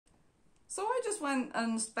So I just went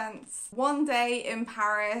and spent one day in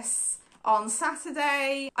Paris on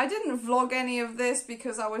Saturday. I didn't vlog any of this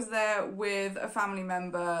because I was there with a family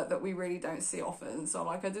member that we really don't see often. So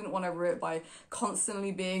like I didn't want to ruin it by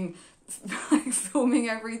constantly being like filming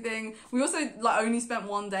everything. We also like only spent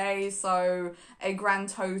one day, so a grand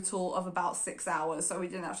total of about 6 hours. So we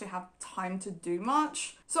didn't actually have time to do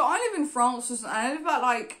much. So I live in France and I live about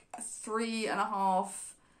like a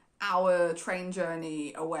 3.5-hour train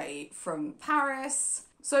journey away from Paris.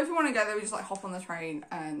 So if you want to go there, we just like hop on the train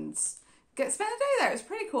and spend a day there. It's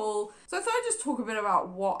pretty cool. So I thought I'd just talk a bit about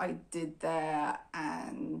what I did there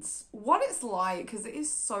and what it's like, because it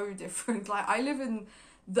is so different. Like I live in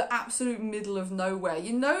the absolute middle of nowhere.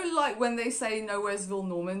 You know, like when they say Nowheresville,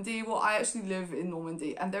 Normandy? Well, I actually live in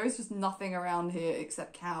Normandy and there is just nothing around here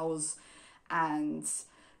except cows and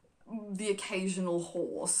the occasional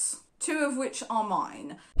horse, 2 of which are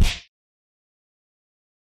mine.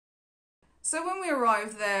 So when we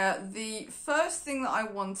arrived there, the first thing that I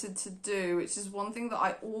wanted to do, which is one thing that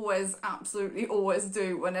I absolutely always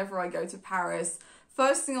do whenever I go to Paris,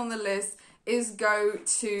 first thing on the list is go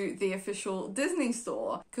to the official Disney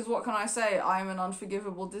store. Because what can I say? I'm an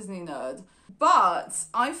unforgivable Disney nerd. But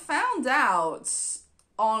I found out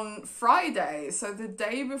on Friday, so the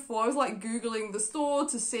day before, I was like Googling the store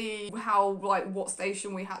to see what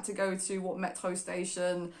station we had to go to, what metro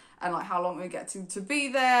station, and like how long we get to be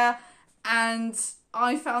there. And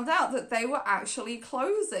I found out that they were actually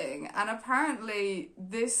closing, and apparently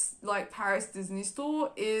this like Paris Disney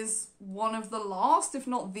store is one of the last, if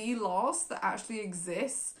not the last, that actually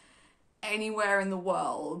exists anywhere in the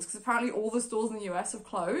world, because apparently all the stores in the US have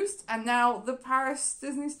closed, and now the Paris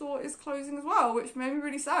Disney store is closing as well, which made me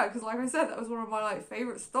really sad because like I said, that was one of my like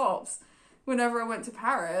favorite stops whenever I went to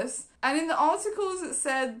Paris. And in the articles it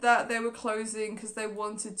said that they were closing because they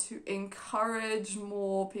wanted to encourage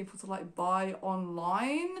more people to like buy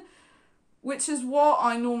online, which is what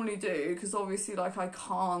I normally do, because obviously like I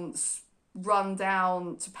can't run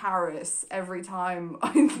down to Paris every time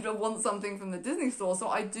I want something from the Disney store, so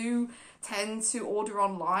I do tend to order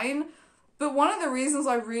online. But one of the reasons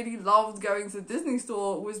I really loved going to the Disney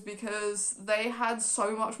store was because they had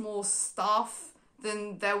so much more stuff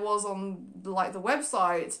than there was on like the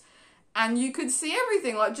website, and you could see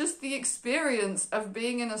everything. Like just the experience of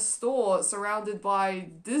being in a store surrounded by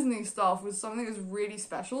Disney stuff was something that was really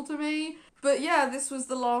special to me. But yeah, this was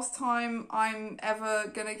the last time I'm ever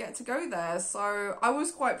gonna get to go there, so I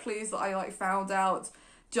was quite pleased that I like found out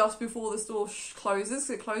just before the store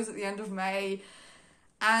closes. It closed at the end of May,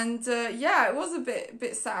 and yeah, it was a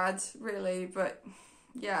bit sad really, but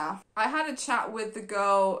yeah. I had a chat with the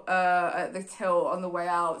girl at the till on the way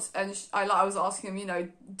out, and I was asking him, you know,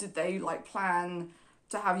 did they like plan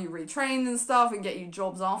to have you retrained and stuff and get you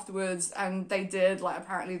jobs afterwards? And they did. Like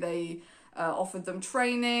apparently they offered them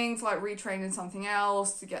training to like retrain in something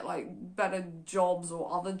else to get like better jobs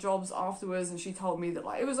or other jobs afterwards, and she told me that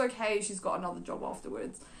like it was okay, she's got another job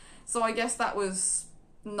afterwards. So I guess that was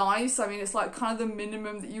nice. I mean, it's like kind of the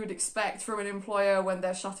minimum that you would expect from an employer when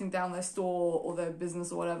they're shutting down their store or their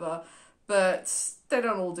business or whatever, but they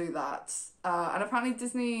don't all do that. And apparently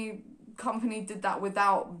Disney company did that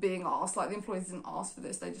without being asked. Like the employees didn't ask for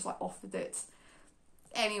this, they just like offered it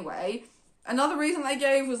anyway. Another reason they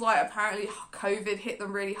gave was like apparently COVID hit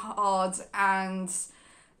them really hard, and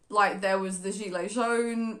like there was the Gilets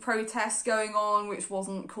Jaunes protests going on, which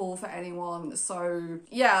wasn't cool for anyone. So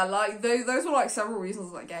yeah, like those were like several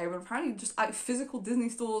reasons that I gave, but apparently just like physical Disney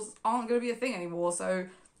stores aren't going to be a thing anymore. So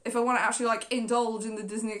if I want to actually like indulge in the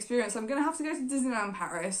Disney experience, I'm going to have to go to Disneyland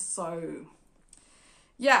Paris. So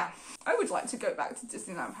yeah, I would like to go back to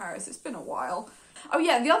Disneyland Paris. It's been a while. Oh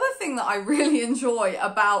yeah, the other thing that I really enjoy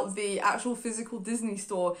about the actual physical Disney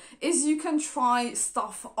store is you can try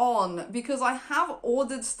stuff on, because I have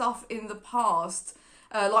ordered stuff in the past,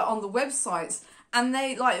 like on the websites, and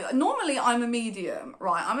they like, normally I'm a medium,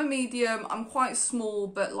 right? I'm a medium, I'm quite small,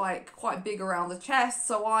 but like quite big around the chest,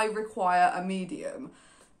 so I require a medium.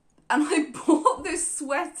 And I bought this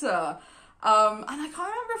sweater, and I can't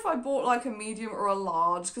remember if I bought like a medium or a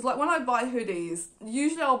large, because like when I buy hoodies,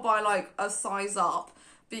 usually I'll buy like a size up,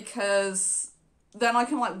 because then I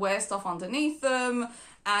can like wear stuff underneath them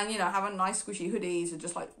and, you know, have a nice squishy hoodie to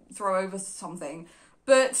just like throw over something.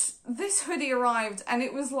 But this hoodie arrived and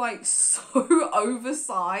it was like so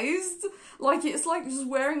oversized, like it's like just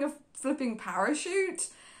wearing a flipping parachute,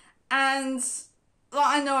 and like,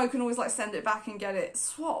 I know I can always like send it back and get it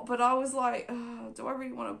swapped, but I was like, do I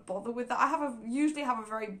really want to bother with that? I usually have a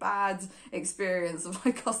very bad experience of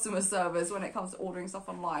like customer service when it comes to ordering stuff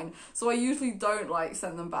online, so I usually don't like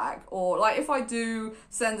send them back, or like if I do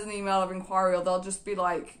send an email of inquiry, or they'll just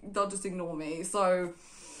ignore me. So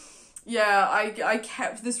yeah, I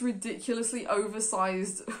kept this ridiculously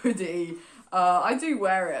oversized hoodie. I do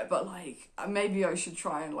wear it, but like maybe I should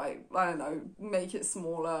try and like, I don't know, make it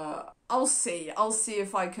smaller. I'll see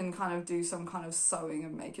if I can kind of do some kind of sewing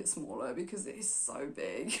and make it smaller, because it is so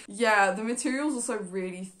big. Yeah, the material's also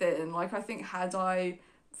really thin. Like, I think had I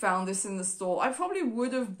found this in the store, I probably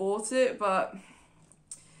would have bought it, but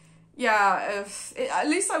yeah, at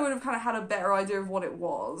least I would have kind of had a better idea of what it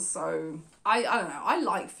was. So I don't know, I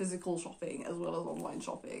like physical shopping as well as online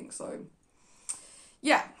shopping, so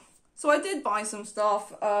yeah. So I did buy some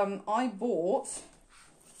stuff. I bought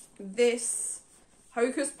this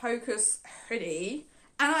Hocus Pocus hoodie,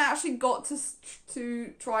 and I actually got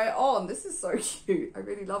to try it on. This is so cute. I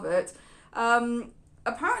really love it.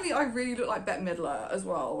 Apparently I really look like Bette Midler as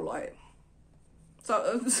well. Like,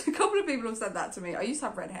 so a couple of people have said that to me. I used to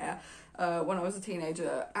have red hair when I was a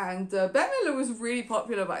teenager, and Bette Midler was really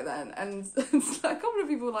popular back then. And a couple of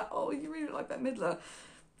people were like, "Oh, you really look like Bette Midler."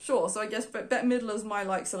 Sure, so I guess Bette Midler's my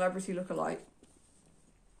like celebrity lookalike.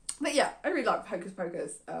 But yeah, I really like Hocus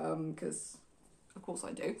Pocus, because of course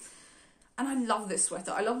I do. And I love this sweater.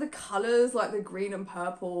 I love the colours, like the green and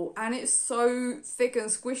purple, and it's so thick and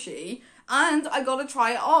squishy. And I got to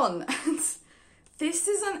try it on. And this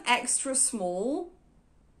is an extra small,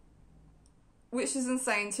 which is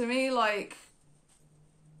insane to me. Like,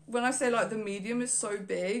 when I say like the medium is so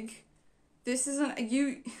big, this isn't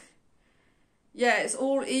yeah, it's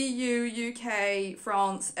all EU, UK,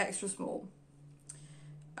 France, extra small.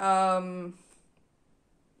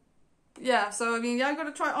 Yeah, so I mean, yeah, I got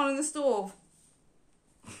to try it on in the store.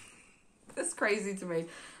 That's crazy to me.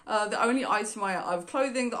 The only item of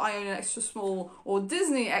clothing that I own in extra small, or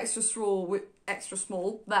Disney extra small,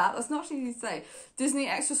 that's not actually easy to say. Disney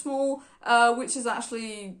extra small, which is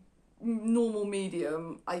actually normal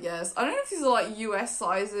medium, I guess. I don't know if these are like US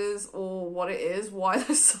sizes or what it is, why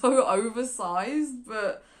they're so oversized,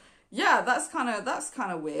 but yeah, that's kind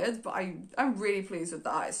of weird, but I'm really pleased with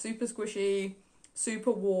that. It's super squishy, super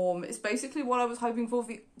warm. It's basically what I was hoping for.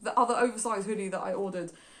 The other oversized hoodie that I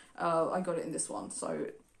ordered, I got it in this one, so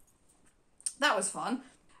that was fun.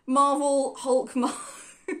 Marvel Hulk mug.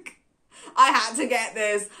 I had to get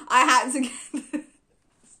this.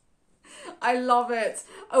 I love it.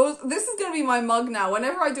 This is going to be my mug now.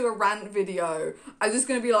 Whenever I do a rant video, I'm just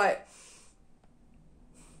going to be like...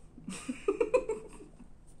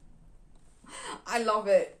 I love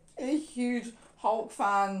it. I'm a huge Hulk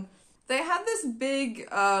fan. They had this big,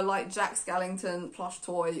 like, Jack Skellington plush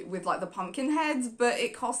toy with, like, the pumpkin heads, but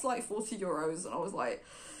it cost, like, 40 euros, and I was like,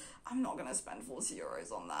 I'm not going to spend 40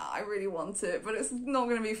 euros on that. I really want it, but it's not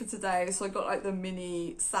going to be for today, so I got, like, the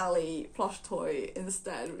mini Sally plush toy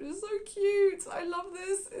instead, which is so cute. I love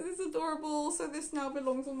this. It is adorable. So this now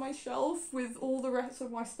belongs on my shelf with all the rest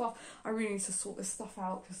of my stuff. I really need to sort this stuff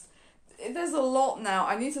out, because there's a lot now.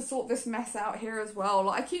 I need to sort this mess out here as well.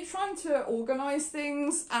 Like, I keep trying to organise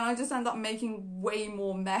things, and I just end up making way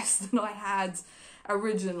more mess than I had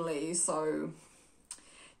originally, so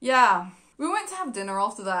yeah. We went to have dinner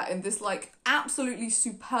after that in this like absolutely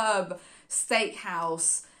superb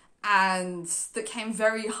steakhouse, and that came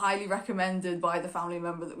very highly recommended by the family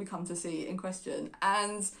member that we come to see in question,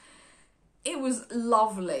 and it was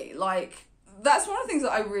lovely. Like, that's one of the things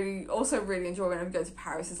that I really enjoy when I go to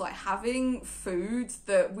Paris, is like having food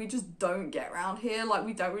that we just don't get around here. Like,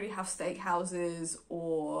 we don't really have steakhouses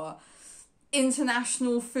or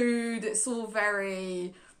international food. It's all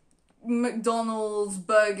very McDonald's,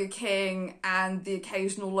 Burger King, and the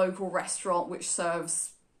occasional local restaurant which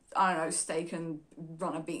serves, I don't know, steak and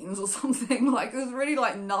runner beans or something. Like, there's really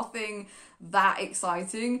like nothing that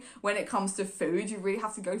exciting when it comes to food. You really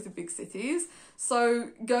have to go to big cities. So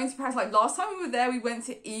going to Paris, like last time we were there, we went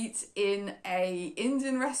to eat in a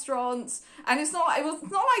Indian restaurant, and it was not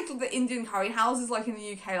like the Indian curry houses like in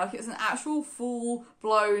the UK. Like, it's an actual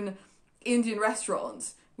full-blown Indian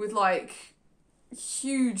restaurant with like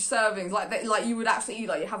huge servings, like you would actually eat,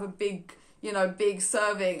 like you have a big, big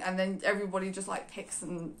serving, and then everybody just like picks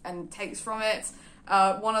and takes from it.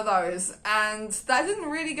 One of those, and that didn't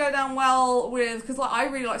really go down well because like I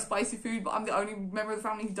really like spicy food, but I'm the only member of the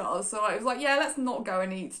family who does, so like, it was like, yeah, let's not go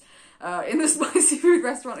and eat in the spicy food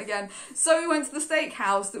restaurant again. So we went to the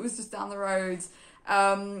steakhouse that was just down the road,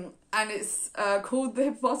 and it's called the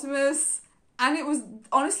Hippopotamus. And it was,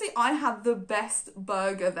 honestly, I had the best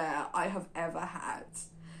burger there I have ever had.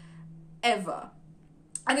 Ever.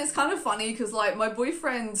 And it's kind of funny because, like, my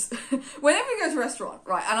boyfriend, whenever we go to a restaurant,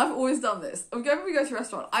 right, and I've always done this, whenever we go to a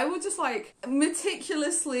restaurant, I will just, like,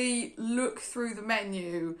 meticulously look through the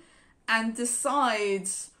menu and decide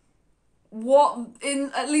what,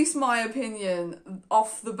 in at least my opinion,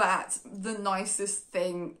 off the bat, the nicest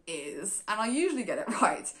thing is. And I usually get it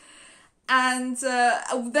right. And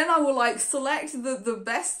then I will, like, select the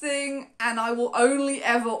best thing, and I will only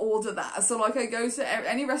ever order that. So, like, I go to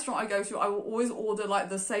any restaurant I go to, I will always order, like,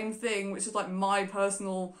 the same thing, which is, like, my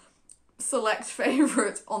personal select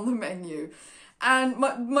favourite on the menu. And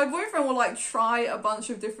my boyfriend will, like, try a bunch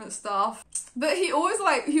of different stuff, but he would always,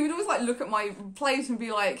 like, look at my plate and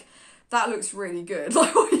be like, that looks really good,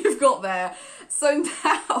 like, what you've got there. So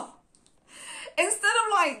now, instead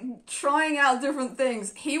of, like, trying out different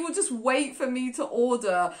things, he will just wait for me to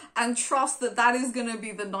order and trust that that is going to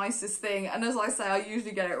be the nicest thing. And as I say, I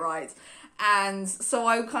usually get it right. And so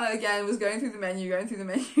I kind of, again, was going through the menu,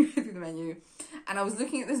 and I was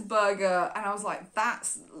looking at this burger, and I was like,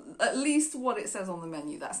 that's at least what it says on the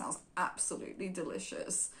menu. That sounds absolutely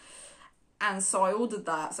delicious. And so I ordered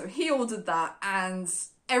that. So he ordered that, and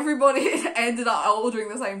everybody ended up ordering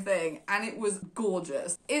the same thing, and it was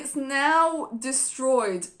gorgeous. It's now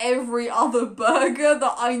destroyed every other burger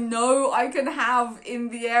that I know I can have in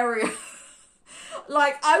the area.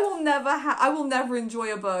 Like, I will never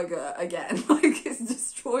enjoy a burger again. Like, it's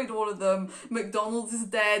destroyed all of them. McDonald's is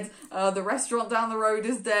dead. The restaurant down the road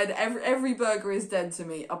is dead. Every burger is dead to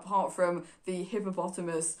me, apart from the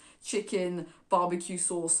hippopotamus chicken barbecue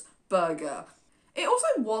sauce burger. It also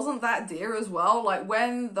wasn't that dear as well, like,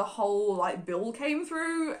 when the whole, like, bill came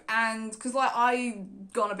through, and, because, like, I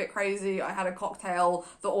gone a bit crazy, I had a cocktail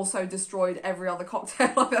that also destroyed every other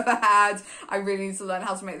cocktail I've ever had. I really need to learn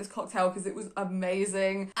how to make this cocktail because it was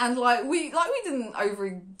amazing, and, like, we didn't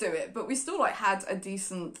overdo it, but we still, like, had a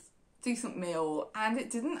decent meal, and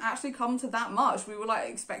it didn't actually come to that much. We were, like,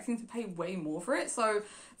 expecting to pay way more for it, so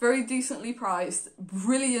very decently priced,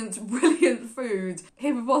 brilliant food,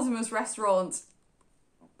 hippopotamus restaurant.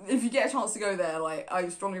 If you get a chance to go there, like, I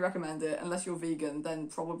strongly recommend it. Unless you're vegan, then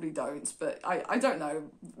probably don't. But I don't know.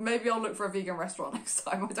 Maybe I'll look for a vegan restaurant next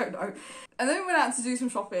time. I don't know. And then we went out to do some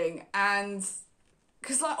shopping, and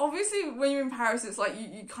because, like, obviously when you're in Paris, it's like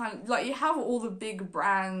you kind of, like, you have all the big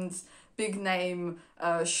brands, big name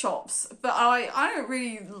shops, but I don't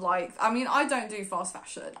really like, I mean, I don't do fast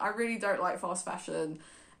fashion. I really don't like fast fashion.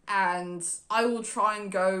 And I will try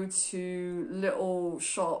and go to little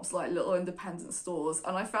shops, like little independent stores.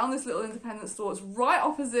 And I found this little independent store. It's right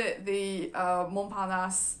opposite the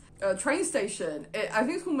Montparnasse train station. I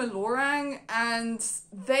think it's called Melorang. And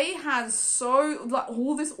they had like,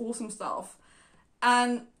 all this awesome stuff.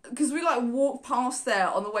 And because we, like, walked past there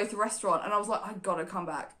on the way to the restaurant, and I was like, I gotta come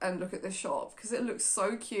back and look at this shop because it looks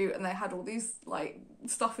so cute, and they had all these, like,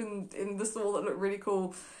 stuff in the store that looked really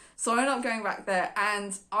cool. So I ended up going back there,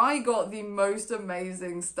 and I got the most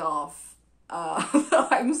amazing stuff.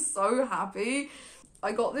 I'm so happy.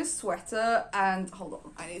 I got this sweater, and hold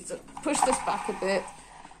on, I need to push this back a bit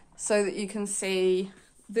so that you can see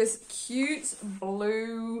this cute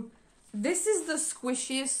blue. This is the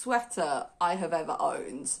squishiest sweater I have ever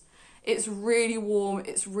owned. It's really warm,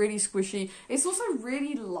 it's really squishy. It's also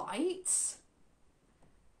really light,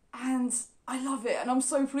 and I love it, and I'm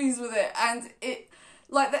so pleased with it. And it,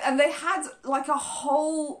 like, and they had, like, a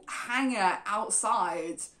whole hanger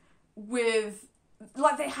outside with,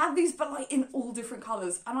 like, they had these, but, like, in all different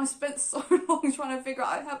colours. And I spent so long trying to figure out.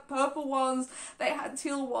 I had purple ones, they had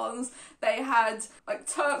teal ones, they had, like,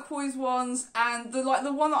 turquoise ones, and the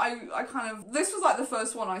one that I kind of, this was, like, the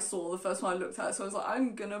first one I saw, the first one I looked at, so I was like,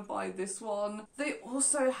 I'm gonna buy this one. They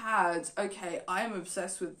also had, okay, I am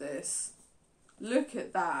obsessed with this. Look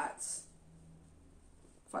at that.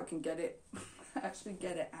 If I can get it. Actually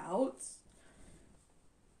get it out.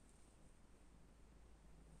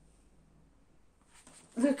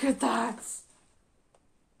 Look at that.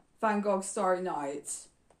 Van Gogh Starry Night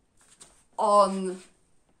on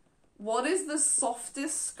what is the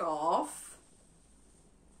softest scarf,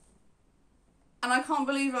 and I can't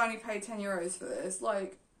believe I only paid €10 for this.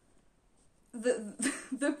 Like,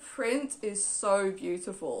 the print is so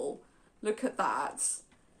beautiful. Look at that,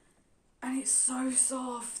 and it's so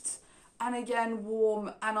soft. And again,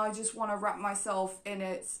 warm, and I just want to wrap myself in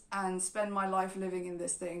it and spend my life living in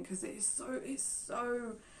this thing because it's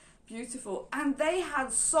so beautiful. And they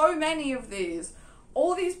had so many of these,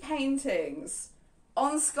 all these paintings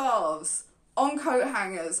on scarves, on coat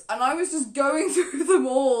hangers, and I was just going through them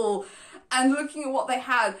all and looking at what they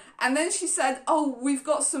had. And then she said, oh, we've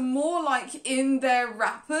got some more, like, in their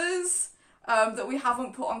wrappers. that we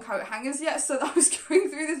haven't put on coat hangers yet. So I was going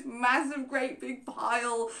through this massive, great big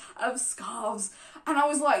pile of scarves. And I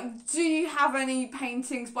was like, do you have any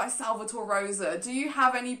paintings by Salvatore Rosa? Do you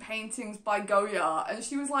have any paintings by Goya? And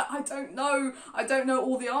she was like, I don't know. I don't know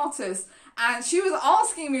all the artists. And she was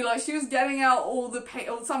asking me, like, she was getting out all the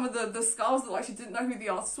some of the scarves that, like, she didn't know who the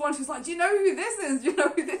artist was. She was like, do you know who this is? Do you know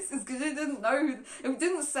who this is? Because she didn't know it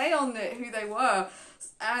didn't say on it who they were.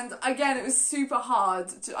 And again, it was super hard.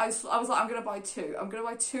 I was like, I'm going to buy two. I'm going to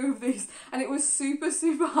buy two of these. And it was super,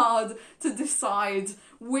 super hard to decide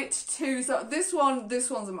which two. So this one's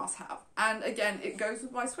a must-have. And again, it goes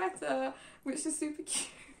with my sweater, which is super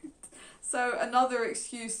cute. So another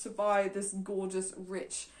excuse to buy this gorgeous,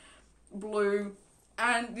 rich blue.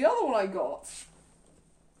 And the other one I got,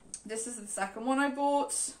 this is the second one I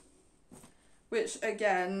bought, which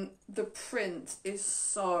again, the print is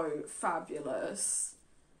so fabulous.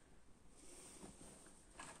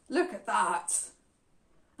 Look at that.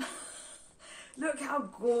 Look how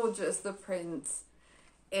gorgeous the print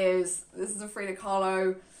is. This is a Frida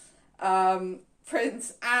Kahlo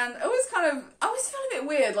print, and I always feel a bit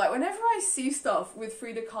weird, like whenever I see stuff with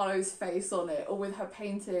Frida Kahlo's face on it or with her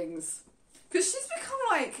paintings, because she's become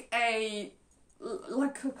like a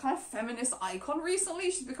kind of feminist icon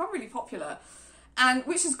recently. She's become really popular, and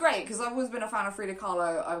which is great because I've always been a fan of Frida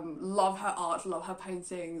Kahlo. Love her art, love her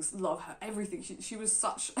paintings, love her everything. She was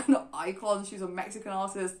such an icon. She's a Mexican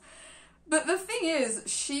artist. But the thing is,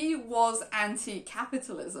 she was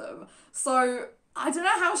anti-capitalism. So I don't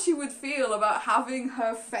know how she would feel about having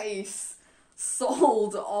her face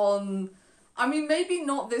sold on, I mean, maybe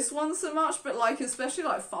not this one so much, but like, especially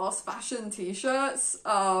like fast fashion t-shirts.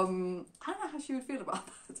 I don't know how she would feel about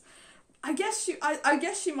that. I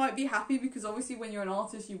guess she might be happy because obviously when you're an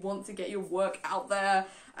artist, you want to get your work out there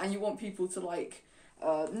and you want people to like,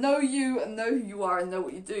 know you and know who you are and know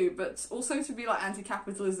what you do, but also to be like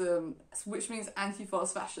anti-capitalism, which means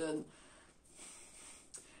anti-fast fashion.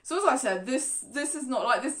 So as I said, this is not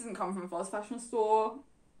like, this didn't come from a fast fashion store.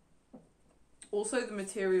 Also the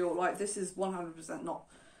material, like this is 100% not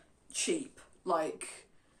cheap. Like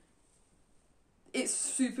it's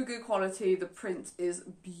super good quality. The print is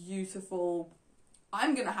beautiful.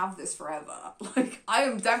 I'm gonna have this forever. Like I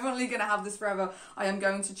am definitely gonna have this forever. I am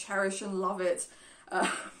going to cherish and love it.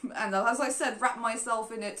 And as I said, wrap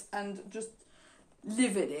myself in it and just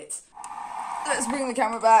live in it. Let's bring the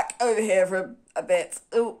camera back over here for a bit.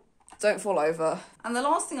 Oh, don't fall over. And the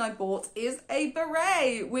last thing I bought is a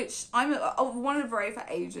beret, which I've wanted a beret for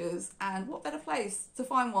ages, and what better place to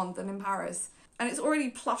find one than in Paris? And it's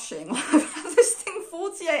already plushing. I've had this thing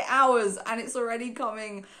 48 hours and it's already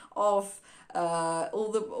coming off.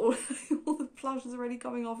 All the plush is already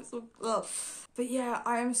coming off. It's all ugh. But yeah,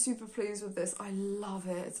 I am super pleased with this. I love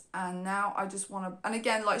it. And now I just want to, and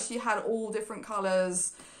again, like she had all different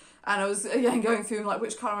colours, and I was again going through like,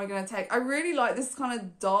 which colour am I going to take? I really like this kind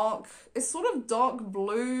of dark, it's sort of dark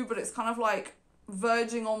blue, but it's kind of like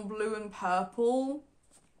verging on blue and purple.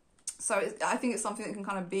 So I think it's something that can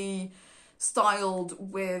kind of be styled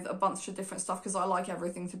with a bunch of different stuff because I like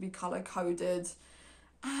everything to be colour coded.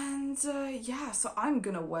 And yeah, so I'm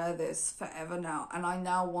gonna wear this forever now, and I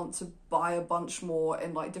now want to buy a bunch more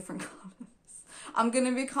in like different colours. I'm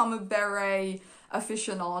gonna become a beret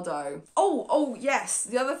aficionado. Oh yes,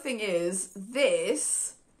 the other thing is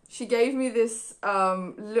this, she gave me this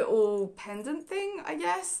little pendant thing, I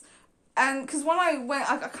guess. And because when I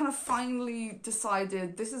went, I kind of finally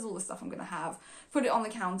decided this is all the stuff I'm going to have. Put it on the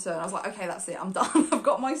counter and I was like, okay, that's it, I'm done. I've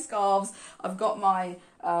got my scarves, I've got my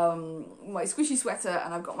my squishy sweater,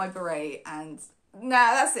 and I've got my beret, and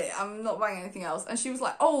nah, that's it. I'm not buying anything else. And she was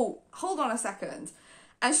like, oh, hold on a second.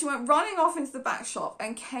 And she went running off into the back shop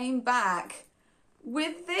and came back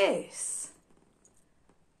with this.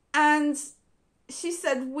 And she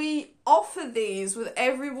said, we offer these with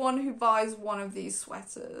everyone who buys one of these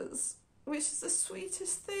sweaters, which is the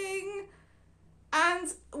sweetest thing. And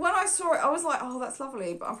when I saw it, I was like, oh, that's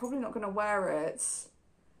lovely, but I'm probably not going to wear it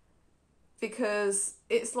because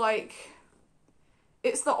it's like,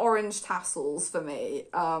 it's the orange tassels for me.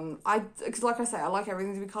 Because like I say, I like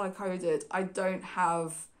everything to be color coded. I don't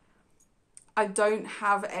have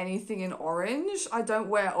anything in orange. I don't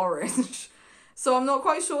wear orange. So I'm not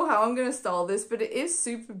quite sure how I'm going to style this, but it is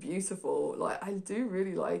super beautiful. Like, I do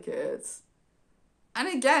really like it. And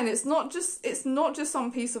again, it's not just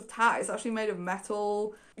some piece of tat. It's actually made of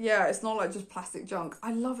metal. Yeah, it's not like just plastic junk.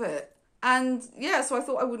 I love it. And yeah, so I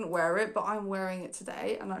thought I wouldn't wear it, but I'm wearing it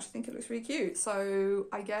today and I actually think it looks really cute. So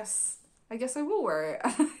I guess I will wear it.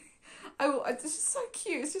 It's just so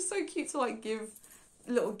cute. It's just so cute to like give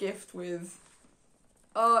a little gift with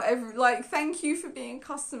Like, thank you for being a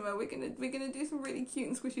customer. We're gonna do some really cute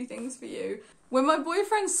and squishy things for you. When my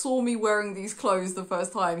boyfriend saw me wearing these clothes the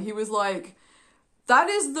first time, he was like, that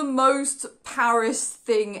is the most Paris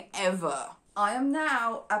thing ever. I am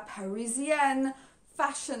now a Parisienne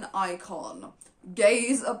fashion icon.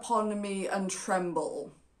 Gaze upon me and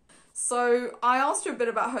tremble. So I asked her a bit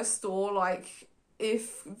about her store, like,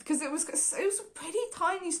 because it was a pretty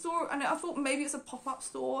tiny store, and I thought maybe it's a pop-up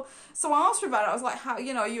store. So I asked her about it. I was like, how,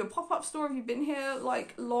 you know, are you a pop-up store? Have you been here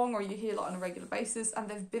like long, or are you here like on a regular basis? And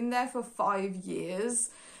they've been there for 5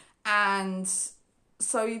 years, and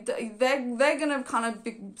so they're gonna kind of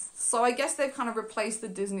be, so I guess they've kind of replaced the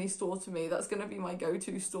Disney store to me. That's gonna be my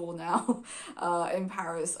go-to store now in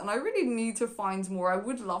Paris, and I really need to find more. I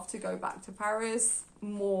would love to go back to Paris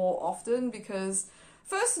more often, because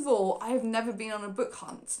first of all, I have never been on a book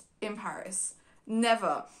hunt in Paris.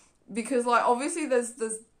 Never. Because, like, obviously there's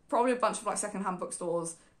probably a bunch of, like, secondhand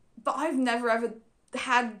bookstores, but I've never ever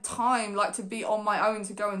had time, like, to be on my own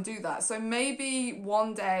to go and do that. So maybe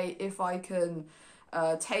one day, if I can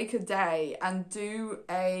take a day and do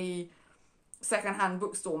a secondhand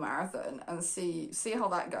bookstore marathon and see how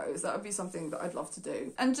that goes, that would be something that I'd love to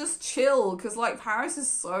do. And just chill, because, like, Paris is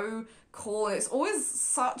so cool. It's always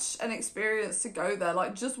such an experience to go there,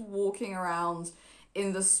 like, just walking around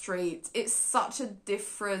in the street. It's such a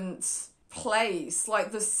different place,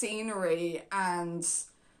 like, the scenery and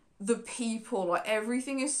the people, like,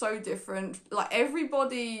 everything is so different. Like,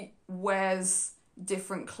 everybody wears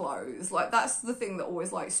different clothes. Like, that's the thing that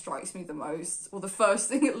always, like, strikes me the most, or the first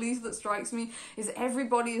thing at least that strikes me, is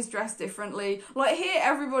everybody is dressed differently. Like, here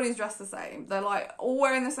everybody's dressed the same. They're, like, all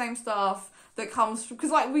wearing the same stuff that comes from,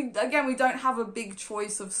 because, like, we don't have a big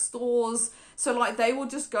choice of stores, so, like, they will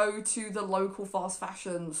just go to the local fast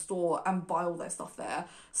fashion store and buy all their stuff there.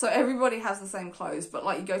 So everybody has the same clothes. But,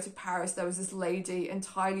 like, you go to Paris, there was this lady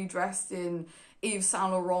entirely dressed in Yves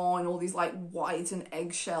Saint Laurent and all these, like, white and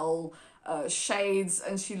eggshell shades,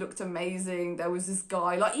 and she looked amazing. There was this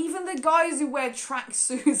guy, like, even the guys who wear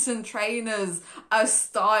tracksuits and trainers are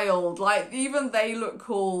styled, like, even they look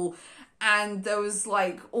cool. And there was,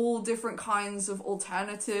 like, all different kinds of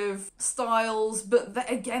alternative styles, but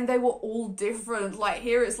again, they were all different. Like,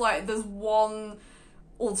 here it's like there's one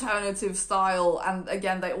alternative style, and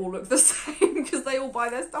again, they all look the same, because they all buy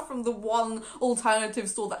their stuff from the one alternative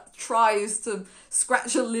store that tries to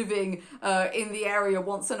scratch a living in the area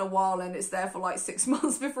once in a while, and it's there for like 6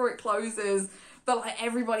 months before it closes. But, like,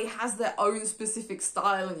 everybody has their own specific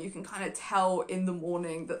style, and you can kind of tell in the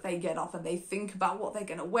morning that they get up and they think about what they're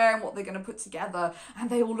going to wear and what they're going to put together, and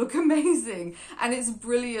they all look amazing, and it's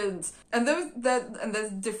brilliant. And there's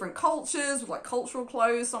different cultures with, like, cultural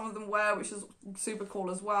clothes some of them wear, which is super cool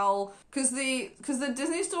as well. Because the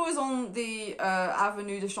Disney store is on the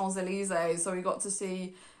Avenue des Champs-Élysées, so we got to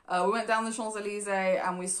see. We went down the Champs-Élysées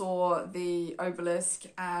and we saw the obelisk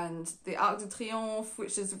and the Arc de Triomphe,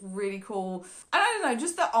 which is really cool. And I don't know,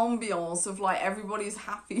 just the ambiance of, like, everybody's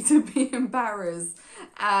happy to be in Paris,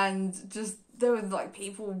 and just there were, like,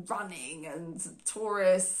 people running and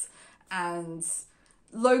tourists and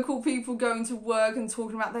local people going to work and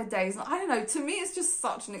talking about their days. And I don't know, to me it's just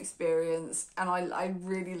such an experience, and I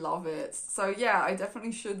really love it. So yeah, I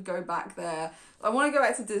definitely should go back there. I want to go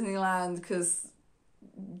back to Disneyland, because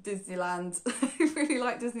Disneyland, I really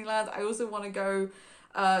like Disneyland. I also want to go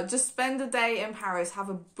just spend a day in Paris, have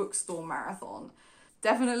a bookstore marathon.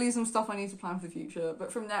 Definitely some stuff I need to plan for the future,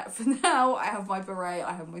 but for now I have my beret,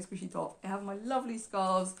 I have my squishy top, I have my lovely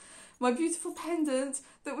scarves, my beautiful pendant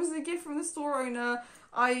that was a gift from the store owner.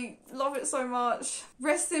 I love it so much.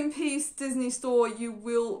 Rest in peace, Disney store. You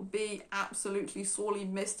will be absolutely sorely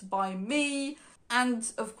missed by me,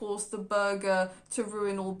 and of course the burger to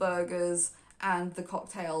ruin all burgers, and the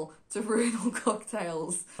cocktail to ruin all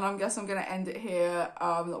cocktails. And I guess I'm going to end it here.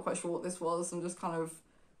 I'm not quite sure what this was. I'm just kind of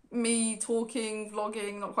me talking,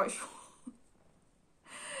 vlogging, not quite sure.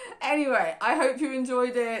 Anyway, I hope you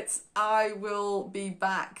enjoyed it. I will be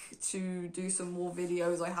back to do some more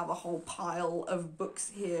videos. I have a whole pile of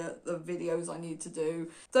books here, the videos I need to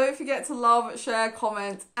do. Don't forget to love, share,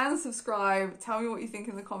 comment, and subscribe. Tell me what you think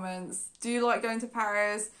in the comments. Do you like going to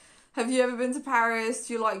Paris? Have you ever been to Paris?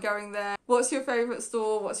 Do you like going there? What's your favourite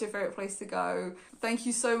store? What's your favourite place to go? Thank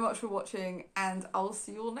you so much for watching, and I'll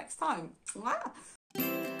see you all next time. Mwah!